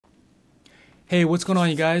Hey, what's going on,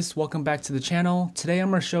 you guys? Welcome back to the channel. Today I'm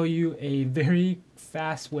going to show you a very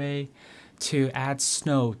fast way to add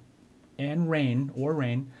snow and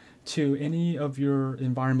rain to any of your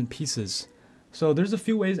environment pieces. So there's a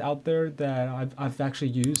few ways out there that I've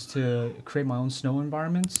actually used to create my own snow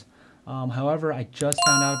environments. However, I just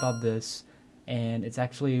found out about this, and it's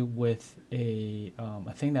actually with a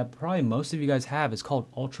thing that probably most of you guys have. It's called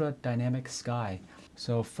Ultra Dynamic Sky.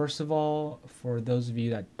 So first of all, for those of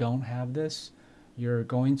you that don't have this, you're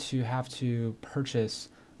going to have to purchase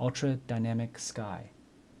Ultra Dynamic Sky.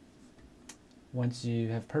 Once you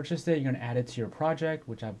have purchased it, you're going to add it to your project,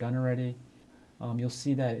 which I've done already. You'll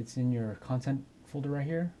see that it's in your content folder right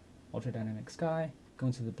here, Ultra Dynamic Sky. Go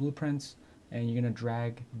into the blueprints, and you're going to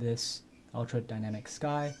drag this Ultra Dynamic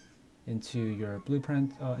Sky into your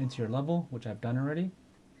blueprint, into your level, which I've done already.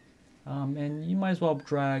 And you might as well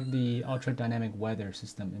drag the Ultra Dynamic Weather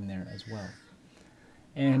system in there as well.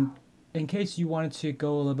 And in case you wanted to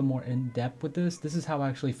go a little bit more in depth with this, this is how I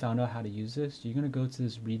actually found out how to use this. You're going to go to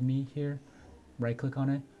this README here, right click on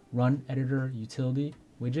it, run editor utility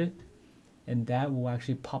widget, and that will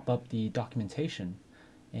actually pop up the documentation.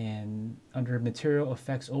 And under material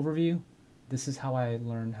effects overview, this is how I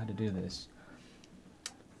learned how to do this.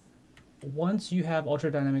 Once you have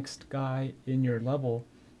Ultra Dynamic Sky in your level,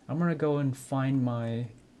 I'm going to go and find my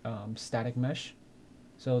static mesh.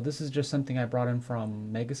 So this is just something I brought in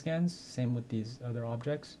from Megascans, same with these other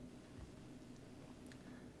objects.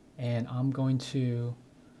 And I'm going to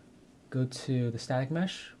go to the static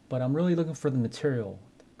mesh, but I'm really looking for the material,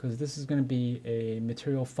 because this is going to be a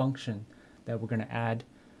material function that we're going to add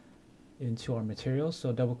into our materials.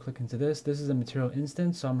 So double click into this. This is a material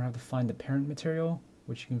instance, so I'm going to have to find the parent material,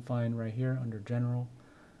 which you can find right here under general.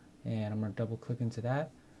 And I'm going to double click into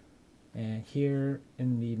that. And here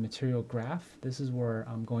in the material graph, this is where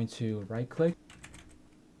I'm going to right click,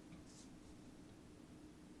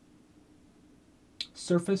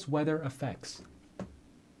 surface weather effects.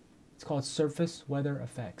 It's called surface weather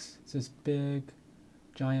effects. It's this big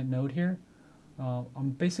giant node here.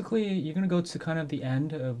 Basically, you're going to go to kind of the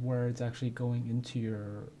end of where it's actually going into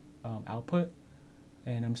your output.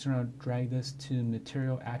 And I'm just going to drag this to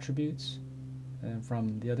material attributes. And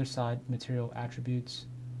from the other side, material attributes,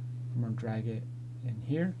 I'm going to drag it in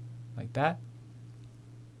here like that.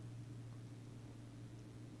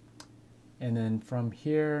 And then from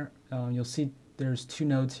here, you'll see there's two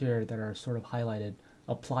nodes here that are sort of highlighted.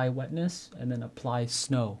 Apply wetness and then apply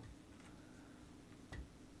snow.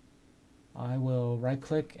 I will right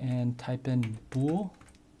click and type in bool.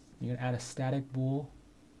 You're going to add a static bool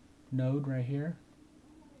node right here.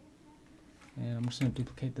 And I'm just going to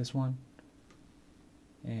duplicate this one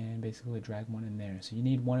and basically drag one in there. So you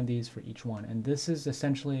need one of these for each one. And this is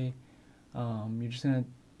essentially, you're just going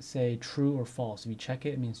to say true or false. If you check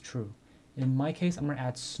it, it means true. In my case, I'm going to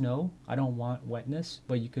add snow. I don't want wetness,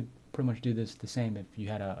 but you could pretty much do this the same if you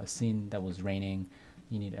had a scene that was raining.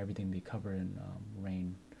 You need everything to be covered in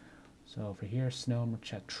rain. So for here, snow, I'm going to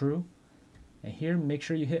check true. And here, make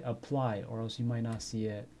sure you hit apply, or else you might not see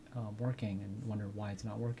it working and wonder why it's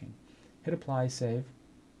not working. Hit apply, save.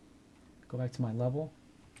 Go back to my level.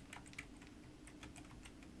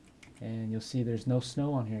 And you'll see there's no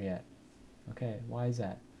snow on here yet. Okay, why is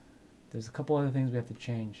that? There's a couple other things we have to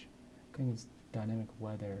change. I think it's dynamic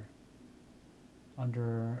weather.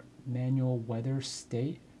 Under manual weather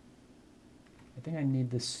state, I think I need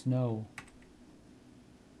the snow.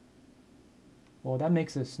 Well, that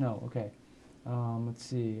makes it snow. Okay. Let's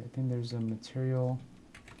see. I think there's a material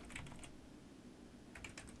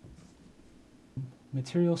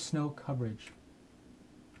snow coverage.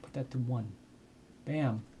 Put that to 1.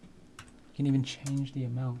 Bam. You can even change the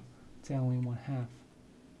amount. Say I only want half.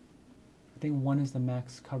 I think 1 is the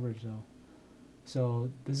max coverage though. So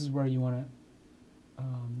this is where you want to,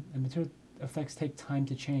 and material effects take time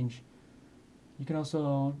to change. You can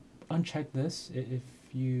also uncheck this if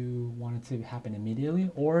you want it to happen immediately,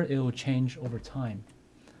 or it will change over time.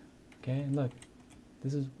 Okay, and look,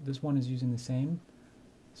 this one is using the same,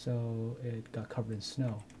 so it got covered in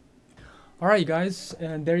snow. All right, you guys,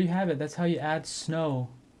 and there you have it. That's how you add snow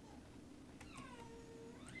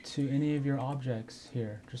to any of your objects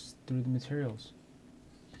here, just through the materials.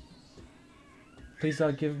 Please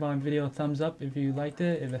give my video a thumbs up if you liked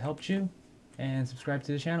it, if it helped you, and subscribe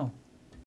to the channel.